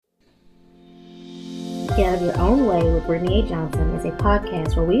Get Out of Your Own Way with Brittany A. Johnson is a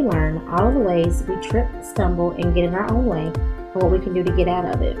podcast where we learn all of the ways we trip, stumble, and get in our own way and what we can do to get out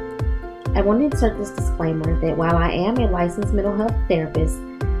of it. I want to insert this disclaimer that while I am a licensed mental health therapist,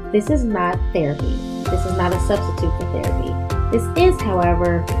 this is not therapy. This is not a substitute for therapy. This is,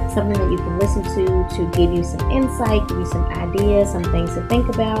 however, something that you can listen to give you some insight, give you some ideas, some things to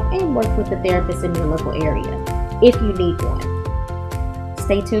think about, and work with the therapist in your local area if you need one.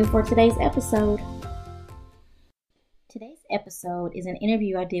 Stay tuned for today's episode. Today's episode is an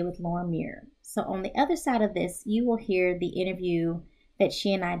interview I did with Lauren Muir. So on the other side of this, you will hear the interview that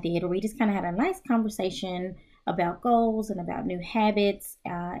she and I did, where we just kind of had a nice conversation about goals and about new habits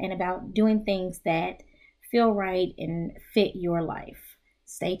and about doing things that feel right and fit your life.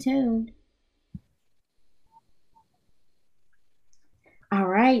 Stay tuned. All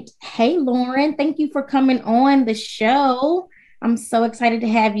right. Hey, Lauren, thank you for coming on the show. I'm so excited to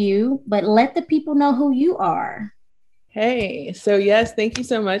have you, but let the people know who you are. Hey, so yes, thank you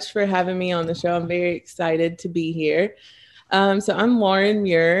so much for having me on the show. I'm very excited to be here. So I'm Lauren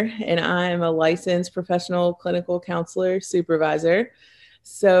Muir, and I'm a licensed professional clinical counselor supervisor.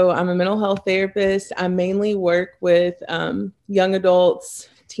 So I'm a mental health therapist. I mainly work with young adults,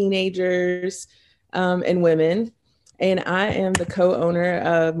 teenagers, and women. And I am the co-owner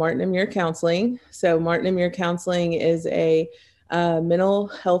of Martin & Muir Counseling. So Martin & Muir Counseling is a mental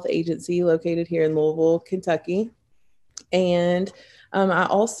health agency located here in Louisville, Kentucky. And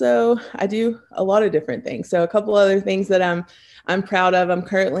I do a lot of different things. So a couple other things that I'm proud of. I'm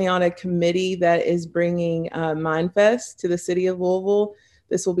currently on a committee that is bringing MindFest to the city of Louisville.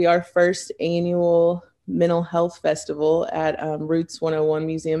 This will be our first annual mental health festival at Roots 101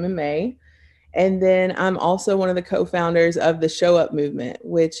 Museum in May. And then I'm also one of the co-founders of the Show Up movement,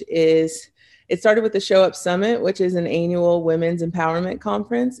 it started with the Show Up Summit, which is an annual women's empowerment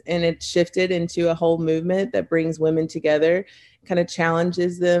conference, and it shifted into a whole movement that brings women together, kind of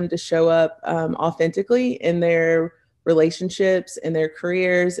challenges them to show up authentically in their relationships, in their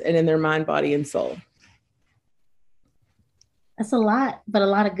careers, and in their mind, body, and soul. That's a lot, but a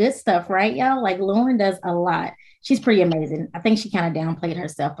lot of good stuff, right, y'all? Like Lauren does a lot. She's pretty amazing. I think she kind of downplayed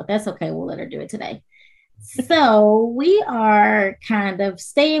herself, but that's okay. We'll let her do it today. So we are kind of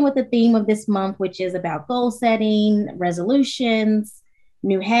staying with the theme of this month, which is about goal setting, resolutions,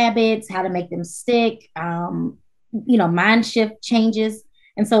 new habits, how to make them stick, mind shift changes.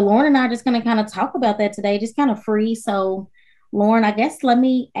 And so Lauren and I are just going to kind of talk about that today, just kind of free. So Lauren, I guess let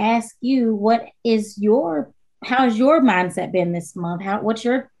me ask you, how's your mindset been this month? What's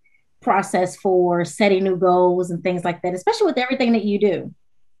your process for setting new goals and things like that, especially with everything that you do?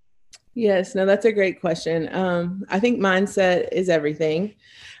 Yes, no, that's a great question. I think mindset is everything.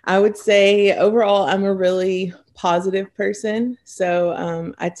 I would say overall, I'm a really positive person.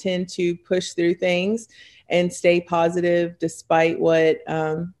 So I tend to push through things and stay positive despite what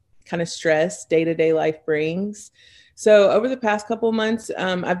kind of stress day-to-day life brings. So over the past couple of months,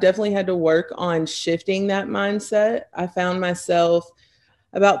 I've definitely had to work on shifting that mindset. I found myself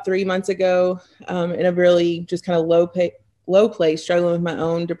about 3 months ago in a really just kind of low place, struggling with my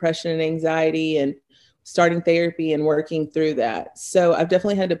own depression and anxiety, and starting therapy and working through that. So I've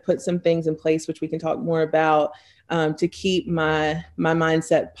definitely had to put some things in place, which we can talk more about, to keep my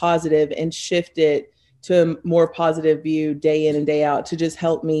mindset positive and shift it to a more positive view day in and day out, to just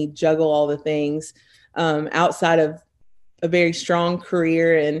help me juggle all the things outside of a very strong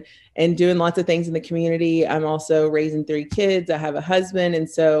career and doing lots of things in the community. I'm also raising 3 kids. I have a husband. And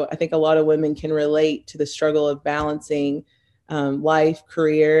so I think a lot of women can relate to the struggle of balancing life,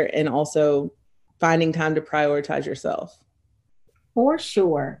 career, and also finding time to prioritize yourself. For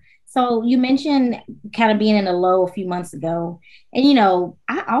sure. So you mentioned kind of being in a low a few months ago. And,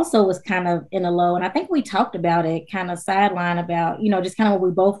 I also was kind of in a low, and I think we talked about it kind of sideline about, just kind of where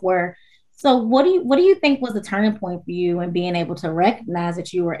we both were. So what do you think was the turning point for you in being able to recognize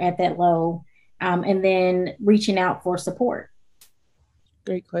that you were at that low and then reaching out for support?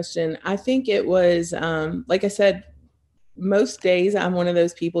 Great question. I think it was, like I said, most days I'm one of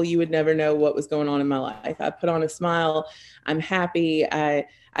those people you would never know what was going on in my life. I put on a smile. I'm happy. I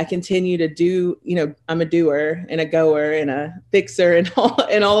continue to do, I'm a doer and a goer and a fixer and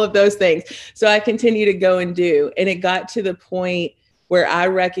all of those things. So I continue to go and do. And it got to the point where I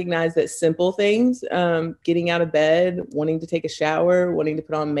recognized that simple things, getting out of bed, wanting to take a shower, wanting to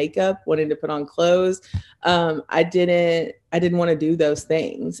put on makeup, wanting to put on clothes, I didn't want to do those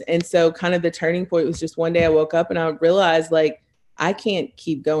things. And so kind of the turning point was just one day I woke up and I realized, like, I can't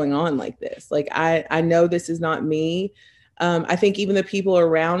keep going on like this. Like, I know this is not me. I think even the people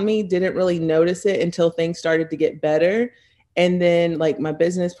around me didn't really notice it until things started to get better. And then like my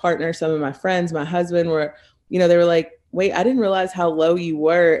business partner, some of my friends, my husband were, they were like, wait, I didn't realize how low you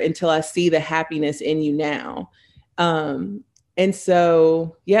were until I see the happiness in you now. And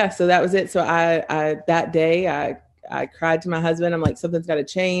so, yeah, so that was it. So I that day I cried to my husband. I'm like, something's got to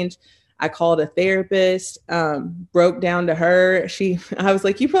change. I called a therapist, broke down to her. I was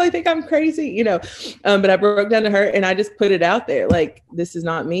like, you probably think I'm crazy, but I broke down to her and I just put it out there. Like, this is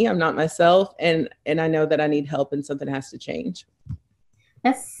not me. I'm not myself. And I know that I need help and something has to change.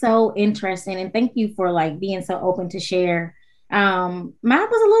 That's so interesting. And thank you for like being so open to share. Mine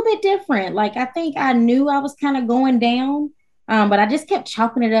was a little bit different. Like, I think I knew I was kind of going down, but I just kept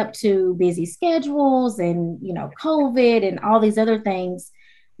chalking it up to busy schedules and, COVID and all these other things.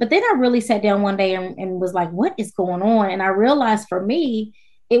 But then I really sat down one day and was like, what is going on? And I realized for me,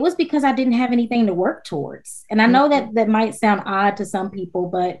 it was because I didn't have anything to work towards. And I know that might sound odd to some people,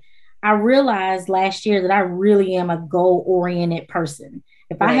 but I realized last year that I really am a goal oriented person.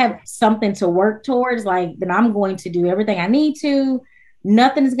 If I have something to work towards, like, then I'm going to do everything I need to.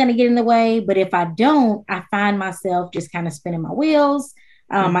 Nothing is going to get in the way. But if I don't, I find myself just kind of spinning my wheels.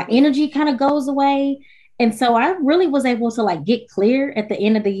 My energy kind of goes away. And so I really was able to like get clear at the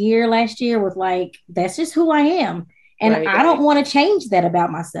end of the year last year with like, that's just who I am. And I don't want to change that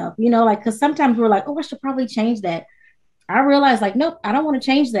about myself, like, because sometimes we're like, oh, I should probably change that. I realized like, nope, I don't want to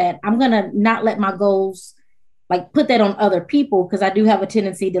change that. I'm going to not let my goals like put that on other people, because I do have a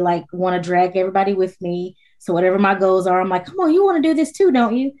tendency to like want to drag everybody with me. So whatever my goals are, I'm like, come on, you want to do this too,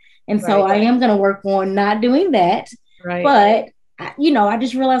 don't you? And so I am going to work on not doing that. Right. But I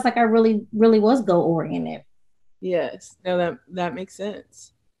just realized like I really, really was goal oriented. Yes. No, that makes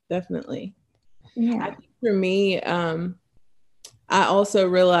sense. Definitely. Yeah. I think for me, I also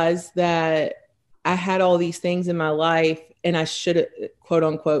realized that I had all these things in my life and I quote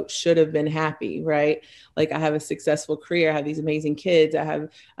unquote, should have been happy, right? Like I have a successful career, I have these amazing kids, I have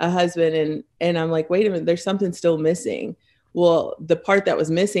a husband, and I'm like, wait a minute, there's something still missing. Well, the part that was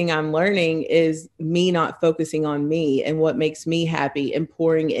missing, I'm learning, is me not focusing on me and what makes me happy and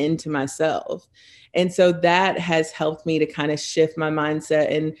pouring into myself. And so that has helped me to kind of shift my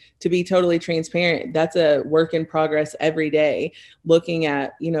mindset. And to be totally transparent, that's a work in progress every day, looking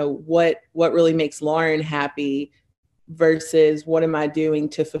at, what really makes Lauren happy versus what am I doing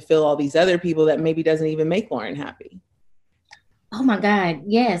to fulfill all these other people that maybe doesn't even make Lauren happy. Oh my God.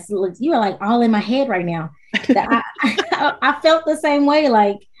 Yes. Look, you are like all in my head right now. I felt the same way.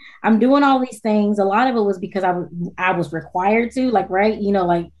 Like I'm doing all these things. A lot of it was because I was required to, like, right.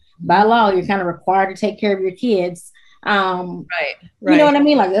 Like by law, you're kind of required to take care of your kids. Right. You know what I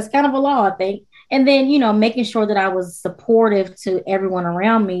mean? Like that's kind of a law, I think. And then, making sure that I was supportive to everyone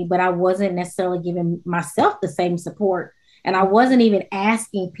around me, but I wasn't necessarily giving myself the same support. And I wasn't even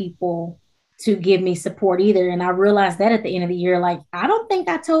asking people to give me support either. And I realized that at the end of the year, like, I don't think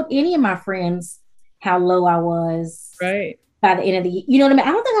I told any of my friends how low I was right by the end of the year. You know what I mean?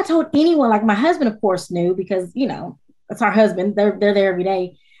 I don't think I told anyone. Like my husband, of course, knew, because, it's our husband. They're there every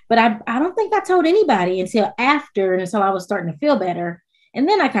day. But I don't think I told anybody until I was starting to feel better. And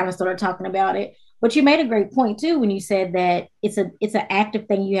then I kind of started talking about it. But you made a great point too when you said that it's an active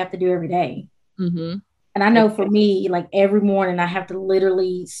thing you have to do every day. Mm-hmm. And I know for me, like every morning I have to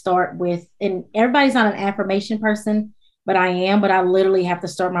literally start with, and everybody's not an affirmation person, but I am. But I literally have to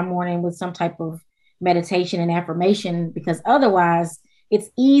start my morning with some type of meditation and affirmation, because otherwise it's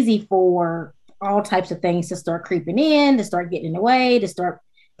easy for all types of things to start creeping in, to start getting in the way, to start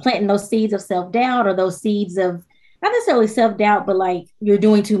planting those seeds of self-doubt, or those seeds of not necessarily self-doubt, but like you're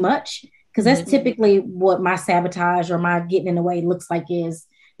doing too much. Because that's typically what my sabotage or my getting in the way looks like, is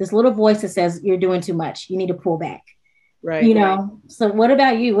this little voice that says you're doing too much. You need to pull back. Right. Right. So what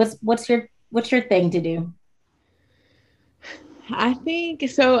about you? What's your thing to do? I think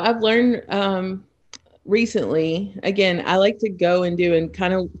so. I've learned recently, again, I like to go and do, and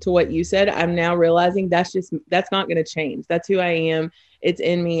kind of to what you said, I'm now realizing that's not going to change. That's who I am. It's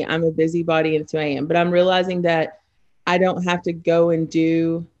in me. I'm a busybody and it's who I am. But I'm realizing that I don't have to go and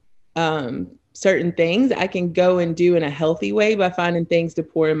do certain things. I can go and do in a healthy way by finding things to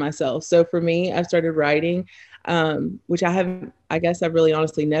pour in myself. So for me, I've started writing, which I guess I've really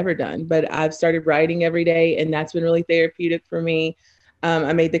honestly never done, but I've started writing every day, and that's been really therapeutic for me.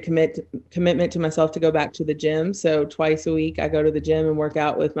 I made the commitment to myself to go back to the gym. So twice a week I go to the gym and work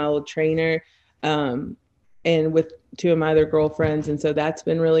out with my old trainer, and with two of my other girlfriends. And so that's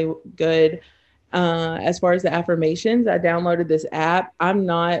been really good. As far as the affirmations, I downloaded this app. I'm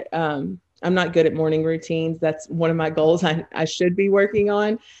not good at morning routines. That's one of my goals I should be working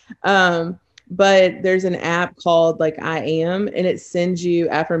on. But there's an app called like I Am, and it sends you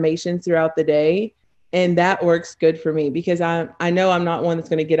affirmations throughout the day. And that works good for me because I know I'm not one that's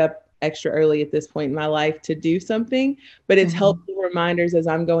going to get up extra early at this point in my life to do something, but it's helpful reminders as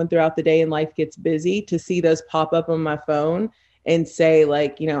I'm going throughout the day and life gets busy to see those pop up on my phone and say,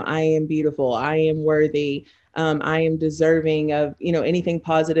 like, you know, I am beautiful, I am worthy, I am deserving of, you know, anything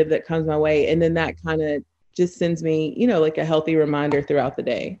positive that comes my way. And then that kind of just sends me, you know, like a healthy reminder throughout the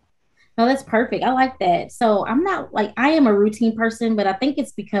day. No, that's perfect. I like that. So I'm not like, I am a routine person, but I think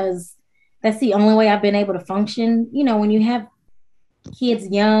it's because that's the only way I've been able to function. You know, when you have kids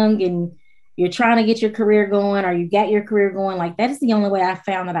young and you're trying to get your career going or you got your career going, like that is the only way I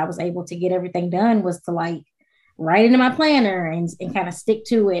found that I was able to get everything done was to like write it in my planner and kind of stick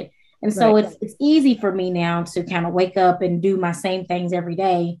to it. And so Right. it's easy for me now to kind of wake up and do my same things every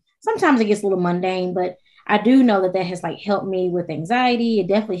day. Sometimes it gets a little mundane, but I do know that that has like helped me with anxiety. It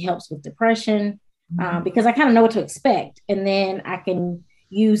definitely helps with depression because I kind of know what to expect, and then I can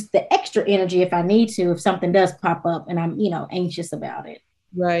use the extra energy if I need to if something does pop up and I'm anxious about it.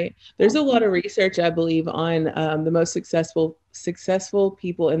 Right. There's a lot of research, I believe, on the most successful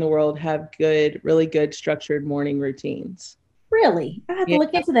people in the world have really good structured morning routines. Really, I have to Yeah.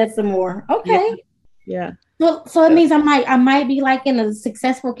 look into that some more. Yeah. Okay, Yeah. so it means I might be like in a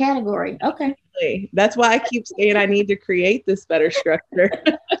successful category. Okay. That's why I keep saying I need to create this better structure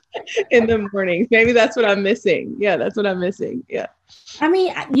in the morning. Maybe that's what I'm missing. Yeah, that's what I'm missing. Yeah. I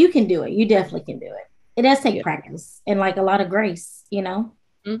mean, you can do it. You definitely can do it. It does take Yeah. practice and like a lot of grace.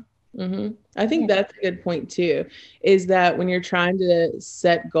 Mm-hmm. I think Yeah. that's a good point too, is that when you're trying to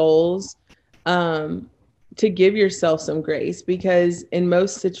set goals, um, to give yourself some grace, because in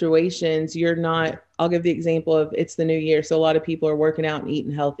most situations, I'll give the example of it's the new year. So a lot of people are working out and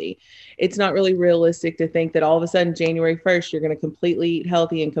eating healthy. It's not really realistic to think that all of a sudden, January 1st, you're going to completely eat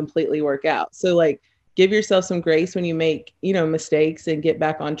healthy and completely work out. So like, give yourself some grace when you make, mistakes and get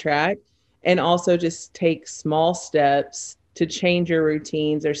back on track. And also just take small steps to change your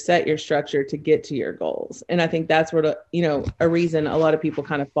routines or set your structure to get to your goals. And I think that's what, a reason a lot of people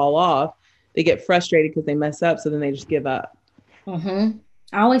kind of fall off. They get frustrated because they mess up. So then they just give up. Mm-hmm.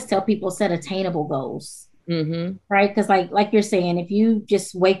 I always tell people set attainable goals, Mm-hmm. right? Because like you're saying, if you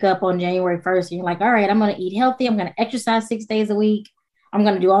just wake up on January 1st and you're like, all right, I'm going to eat healthy, I'm going to exercise 6 days a week, I'm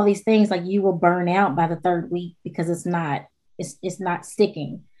going to do all these things, like you will burn out by the third week because it's not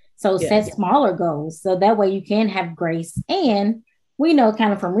sticking. So set Yes. smaller goals so that way you can have grace. And we know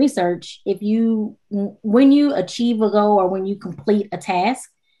kind of from research, when you achieve a goal or when you complete a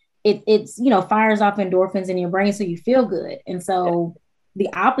task, it's fires off endorphins in your brain so you feel good. And so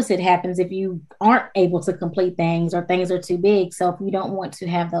the opposite happens if you aren't able to complete things or things are too big. So if you don't want to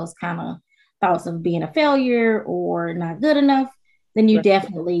have those kind of thoughts of being a failure or not good enough, then you Right.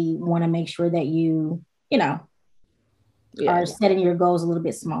 definitely want to make sure that you are Yes. setting your goals a little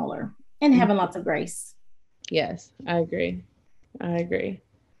bit smaller and having lots of grace. Yes. I agree. I agree.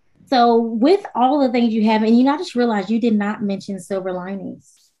 So with all the things you have, and I just realized you did not mention silver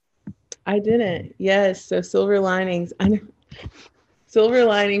linings. I didn't. Yes. So silver linings. I know. Silver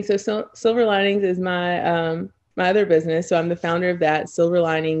linings. So silver linings is my other business. So I'm the founder of that, Silver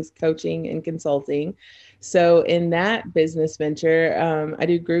Linings Coaching and Consulting. So in that business venture, I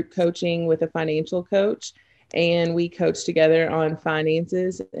do group coaching with a financial coach, and we coach together on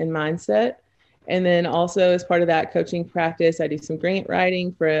finances and mindset. And then also as part of that coaching practice, I do some grant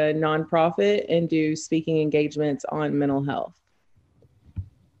writing for a nonprofit and do speaking engagements on mental health.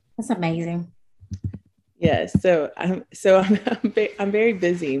 That's amazing. Yes. I'm very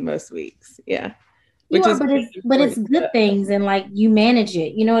busy most weeks. Yeah. You Which are, is but it's good things, and like you manage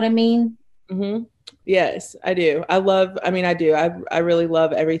it. You know what I mean? Mm-hmm. Yes, I do. I do. I really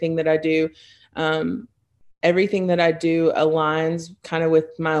love everything that I do. Um, Everything that I do aligns kind of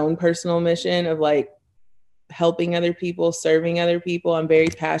with my own personal mission of like helping other people, serving other people. I'm very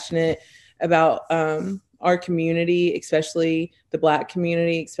passionate about our community, especially the Black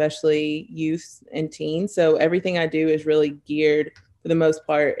community, especially youth and teens. So everything I do is really geared for the most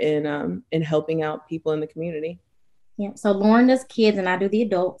part in helping out people in the community. Yeah. So Lauren does kids, and I do the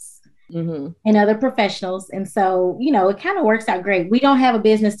adults Mm-hmm. and other professionals, and so it kind of works out great. We don't have a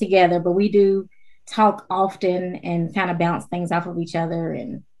business together, but we do talk often and kind of bounce things off of each other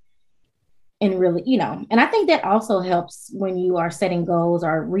and really, and I think that also helps when you are setting goals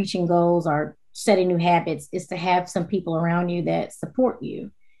or reaching goals or setting new habits, is to have some people around you that support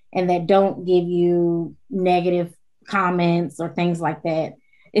you and that don't give you negative comments or things like that.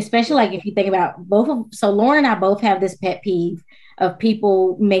 Especially like if you think about so Lauren and I both have this pet peeve of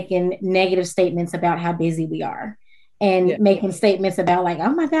people making negative statements about how busy we are and Yeah. making statements about like,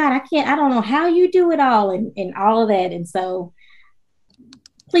 oh my God, I don't know how you do it all and all of that. And so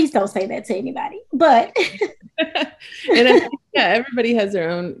Please don't say that to anybody. But And I think, yeah, everybody has their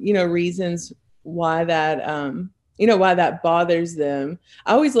own, reasons why that, why that bothers them.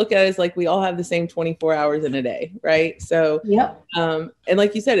 I always look at it as like we all have the same 24 hours in a day, right? So, yep. And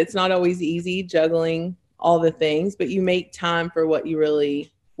like you said, it's not always easy juggling all the things, but you make time for what you really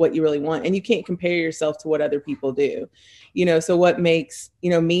want, and you can't compare yourself to what other people do. So what makes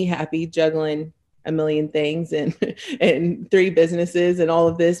me happy juggling a million things and and 3 businesses and all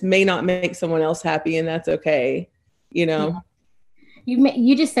of this may not make someone else happy, and that's okay. Yeah.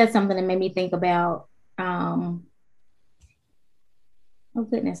 You just said something that made me think about oh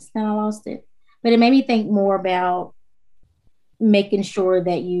goodness, now I lost it. But it made me think more about making sure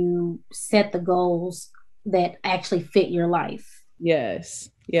that you set the goals that actually fit your life. Yes.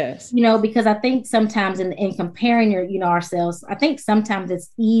 Because I think sometimes in comparing ourselves, I think sometimes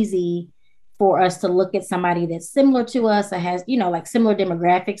it's easy for us to look at somebody that's similar to us, or has, like similar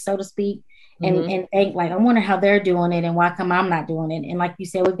demographics, so to speak, and think like, I wonder how they're doing it and why come I'm not doing it. And like you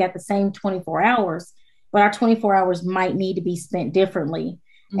said, we've got the same 24 hours, but our 24 hours might need to be spent differently.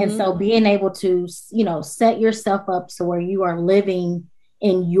 And so being able to, set yourself up so where you are living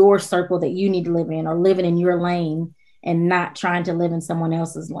in your circle that you need to live in, or living in your lane, and not trying to live in someone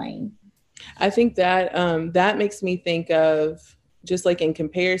else's lane. I think that that makes me think of, just like in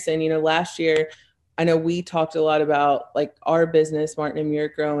comparison, last year, I know we talked a lot about like our business, Martin and Muir,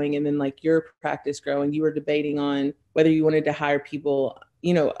 growing, and then like your practice growing. You were debating on whether you wanted to hire people,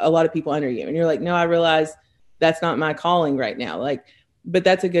 a lot of people under you. And you're like, no, I realize that's not my calling right now. Like, but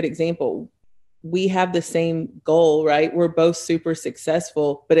that's a good example. We have the same goal, right? We're both super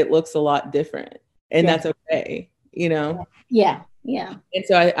successful, but it looks a lot different. And that's okay, Yeah. And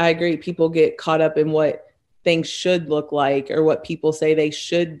so I agree. People get caught up in what things should look like or what people say they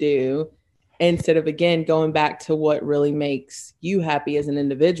should do, instead of, again, going back to what really makes you happy as an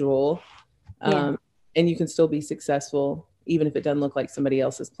individual. And you can still be successful even if it doesn't look like somebody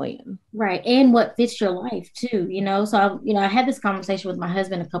else's plan. Right. And what fits your life too, So I had this conversation with my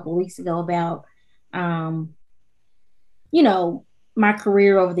husband a couple of weeks ago about, my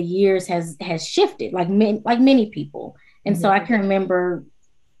career over the years has shifted like many people. And so I can remember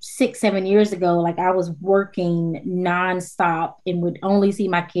 6-7 years ago, like I was working nonstop and would only see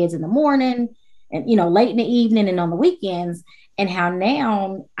my kids in the morning and, late in the evening and on the weekends. And how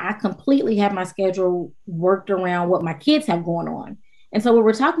now I completely have my schedule worked around what my kids have going on. And so we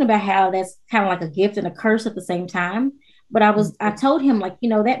were talking about how that's kind of like a gift and a curse at the same time. But I told him, like,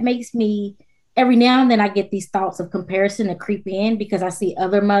 that makes me, every now and then I get these thoughts of comparison to creep in, because I see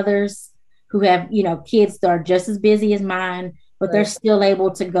other mothers who have, kids that are just as busy as mine, but they're still able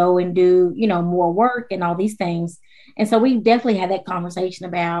to go and do, more work and all these things. And so we definitely had that conversation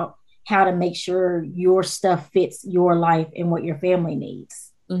about how to make sure your stuff fits your life and what your family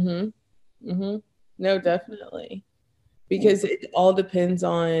needs. No, definitely. Because it all depends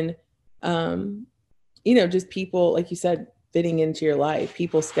on, just people, like you said, fitting into your life,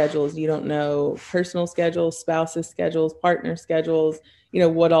 people's schedules. You don't know personal schedules, spouses' schedules, partner schedules,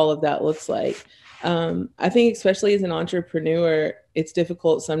 what all of that looks like. I think especially as an entrepreneur, it's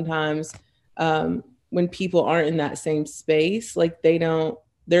difficult sometimes when people aren't in that same space, like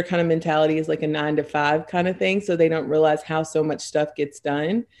their kind of mentality is like a 9-to-5 kind of thing. So they don't realize how so much stuff gets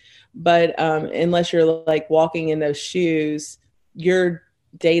done. But unless you're like walking in those shoes, your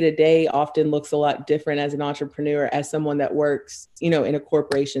day-to-day often looks a lot different as an entrepreneur, as someone that works, in a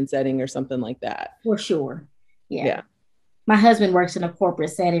corporation setting or something like that. For sure. Yeah. My husband works in a corporate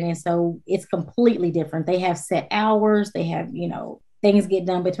setting, and so it's completely different. They have set hours. They have, things get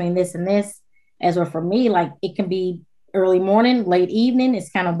done between this and this. As or for me, like it can be early morning, late evening.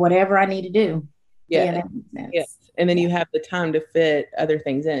 It's kind of whatever I need to do. Yeah, that makes sense. Yes. And then you have the time to fit other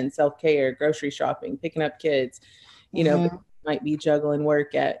things in: self-care, grocery shopping, picking up kids. Might be juggling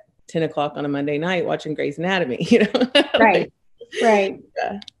work at 10 o'clock on a Monday night watching Grey's Anatomy. Right. Yeah.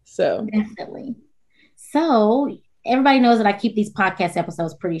 So definitely. So everybody knows that I keep these podcast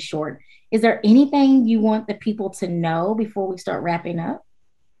episodes pretty short. Is there anything you want the people to know before we start wrapping up?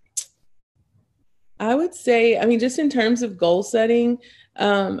 I would say, just in terms of goal setting,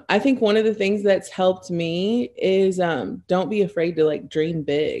 I think one of the things that's helped me is don't be afraid to like dream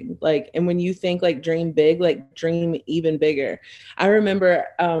big. Like, and when you think like dream big, like dream even bigger. I remember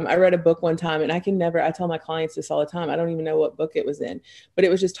I read a book one time, and I tell my clients this all the time. I don't even know what book it was in, but it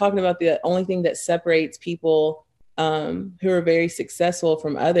was just talking about the only thing that separates people who are very successful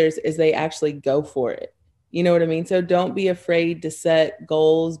from others is they actually go for it. You know what I mean? So don't be afraid to set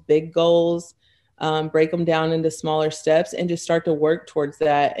goals, big goals. Break them down into smaller steps and just start to work towards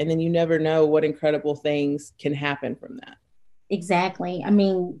that. And then you never know what incredible things can happen from that. Exactly. I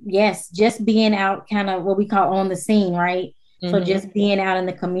mean, yes, just being out kind of what we call on the scene, right? So Mm-hmm. just being out in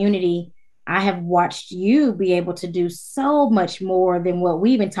the community, I have watched you be able to do so much more than what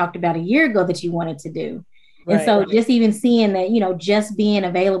we even talked about a year ago that you wanted to do. And Right. so just even seeing that, just being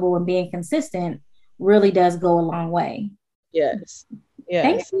available and being consistent really does go a long way. Yes.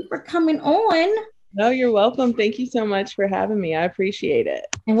 Thank Yes. you for coming on. No, you're welcome. Thank you so much for having me. I appreciate it.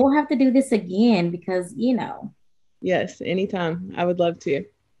 And we'll have to do this again because. Yes, anytime. I would love to.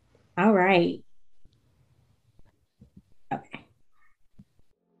 All right. Okay.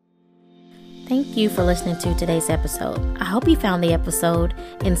 Thank you for listening to today's episode. I hope you found the episode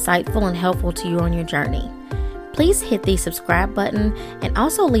insightful and helpful to you on your journey. Please hit the subscribe button and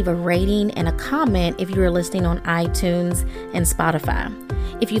also leave a rating and a comment if you are listening on iTunes and Spotify.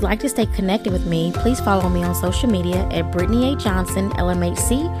 If you'd like to stay connected with me, please follow me on social media at Brittany A. Johnson,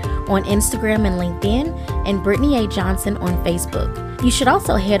 LMHC, on Instagram and LinkedIn, and Brittany A. Johnson on Facebook. You should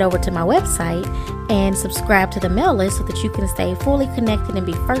also head over to my website and subscribe to the mail list so that you can stay fully connected and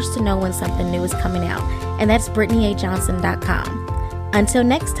be first to know when something new is coming out. And that's BrittanyAJohnson.com. Until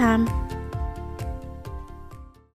next time.